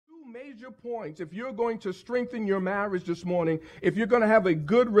major points, if you're going to strengthen your marriage this morning, if you're going to have a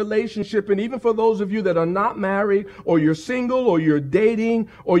good relationship, and even for those of you that are not married, or you're single, or you're dating,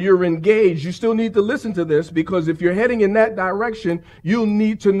 or you're engaged, you still need to listen to this, because if you're heading in that direction, you'll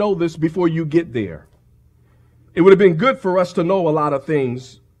need to know this before you get there. It would have been good for us to know a lot of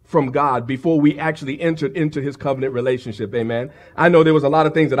things from God before we actually entered into his covenant relationship. Amen. I know there was a lot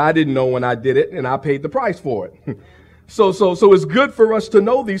of things that I didn't know when I did it, and I paid the price for it. So it's good for us to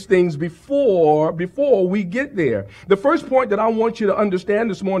know these things before we get there. The first point that I want you to understand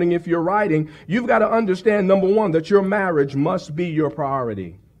this morning, if you're writing, you've got to understand, number one, that your marriage must be your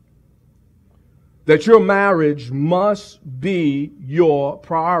priority. That your marriage must be your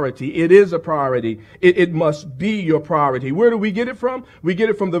priority. It is a priority. It must be your priority. Where do we get it from? We get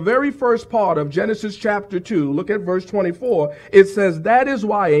it from the very first part of Genesis chapter 2. Look at verse 24. It says, that is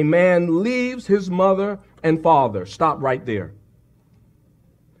why a man leaves his mother and father. Stop right there.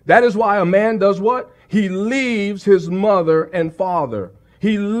 That is why a man does what? He leaves his mother and father.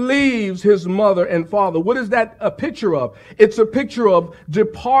 He leaves his mother and father. What is that a picture of? It's a picture of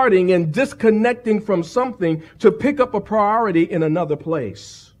departing and disconnecting from something to pick up a priority in another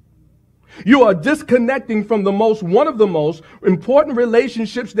place. You are disconnecting from one of the most important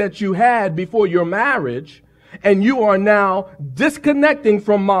relationships that you had before your marriage. And you are now disconnecting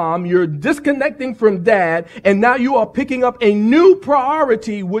from mom, you're disconnecting from dad, and now you are picking up a new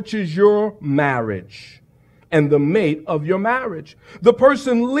priority, which is your marriage and the mate of your marriage. The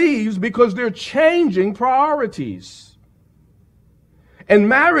person leaves because they're changing priorities. And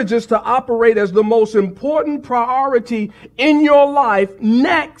marriage is to operate as the most important priority in your life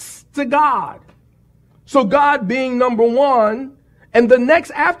next to God. So God being number one, and the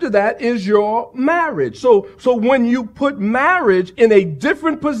next after that is your marriage. So when you put marriage in a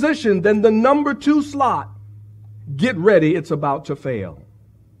different position than the number 2 slot, get ready, it's about to fail.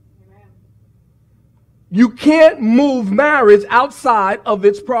 Amen. You can't move marriage outside of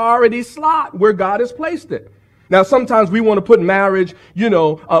its priority slot where God has placed it. Now, sometimes we want to put marriage,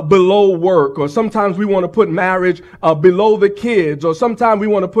 below work, or sometimes we want to put marriage below the kids, or sometimes we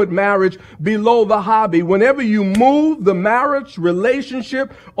want to put marriage below the hobby. Whenever you move the marriage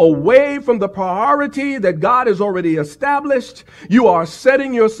relationship away from the priority that God has already established, you are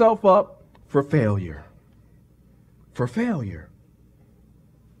setting yourself up for failure. For failure.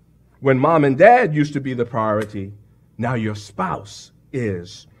 When mom and dad used to be the priority, now your spouse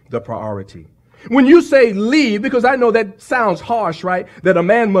is the priority. When you say leave, because I know that sounds harsh, right? That a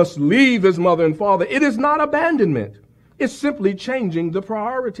man must leave his mother and father. It is not abandonment. It's simply changing the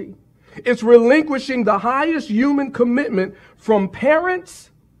priority. It's relinquishing the highest human commitment from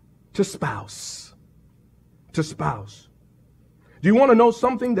parents to spouse. To spouse. Do you want to know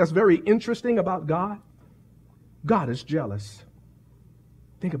something that's very interesting about God? God is jealous.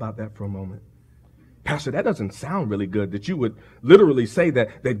 Think about that for a moment. Pastor, that doesn't sound really good that you would literally say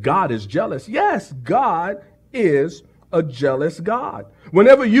that God is jealous. Yes, God is a jealous God.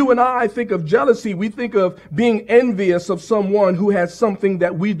 Whenever you and I think of jealousy, we think of being envious of someone who has something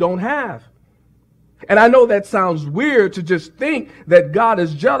that we don't have. And I know that sounds weird to just think that God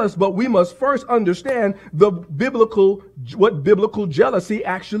is jealous, but we must first understand what biblical jealousy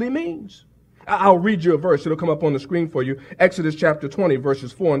actually means. I'll read you a verse. It'll come up on the screen for you. Exodus chapter 20,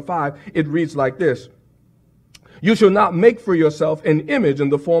 verses 4 and 5. It reads like this. You shall not make for yourself an image in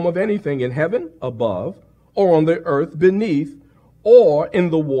the form of anything in heaven above, or on the earth beneath, or in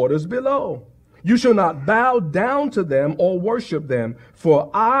the waters below. You shall not bow down to them or worship them,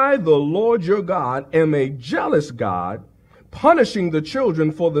 for I, the Lord your God, am a jealous God, punishing the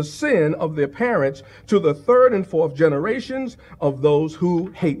children for the sin of their parents to the 3rd and 4th generations of those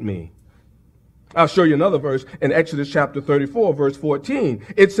who hate me. I'll show you another verse in Exodus chapter 34, verse 14.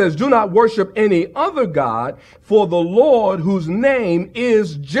 It says, do not worship any other God, for the Lord, whose name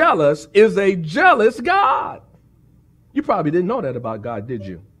is jealous, is a jealous God. You probably didn't know that about God, did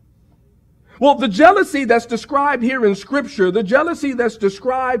you? Well, the jealousy that's described here in Scripture, the jealousy that's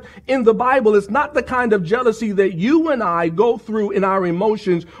described in the Bible is not the kind of jealousy that you and I go through in our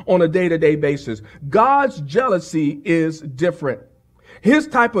emotions on a day-to-day basis. God's jealousy is different. His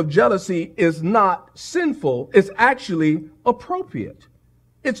type of jealousy is not sinful. It's actually appropriate.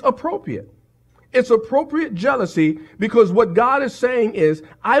 It's appropriate. It's appropriate jealousy because what God is saying is,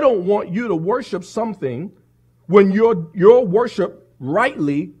 I don't want you to worship something when your worship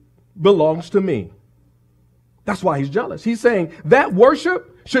rightly belongs to me. That's why he's jealous. He's saying that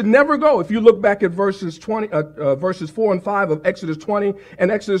worship should never go. If you look back at verses 4 and 5 of Exodus 20 and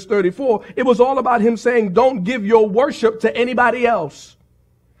Exodus 34, it was all about him saying, don't give your worship to anybody else.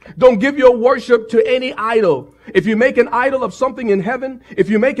 Don't give your worship to any idol. If you make an idol of something in heaven, if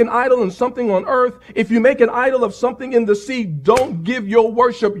you make an idol of something on earth, if you make an idol of something in the sea, don't give your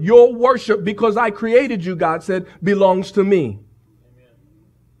worship, because I created you, God said, belongs to me. Amen.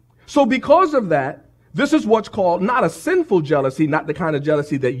 So because of that, this is what's called not a sinful jealousy, not the kind of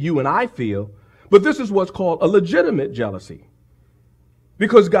jealousy that you and I feel, but this is what's called a legitimate jealousy.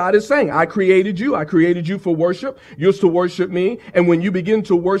 Because God is saying, I created you for worship. You're to worship me. And when you begin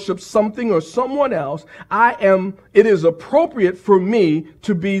to worship something or someone else, it is appropriate for me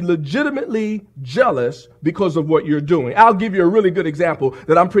to be legitimately jealous because of what you're doing. I'll give you a really good example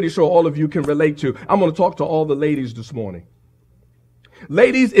that I'm pretty sure all of you can relate to. I'm going to talk to all the ladies this morning.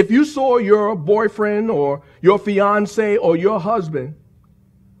 Ladies, if you saw your boyfriend or your fiance or your husband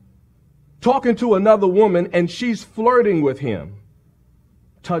talking to another woman and she's flirting with him,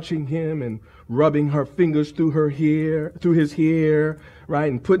 touching him and rubbing her fingers through his hair,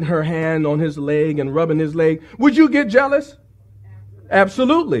 right? And putting her hand on his leg and rubbing his leg. Would you get jealous?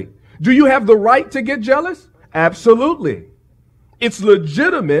 Absolutely. Do you have the right to get jealous? Absolutely. It's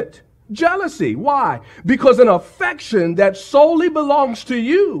legitimate jealousy. Why? Because an affection that solely belongs to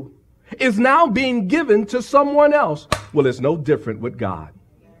you is now being given to someone else. Well, it's no different with God.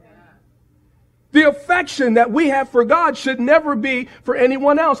 The affection that we have for God should never be for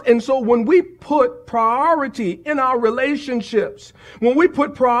anyone else. And so when we put priority in our relationships, when we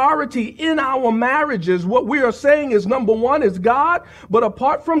put priority in our marriages, what we are saying is number one is God. But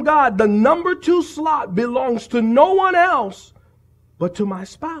apart from God, the number two slot belongs to no one else but to my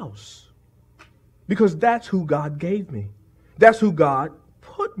spouse. Because that's who God gave me. That's who God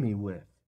put me with.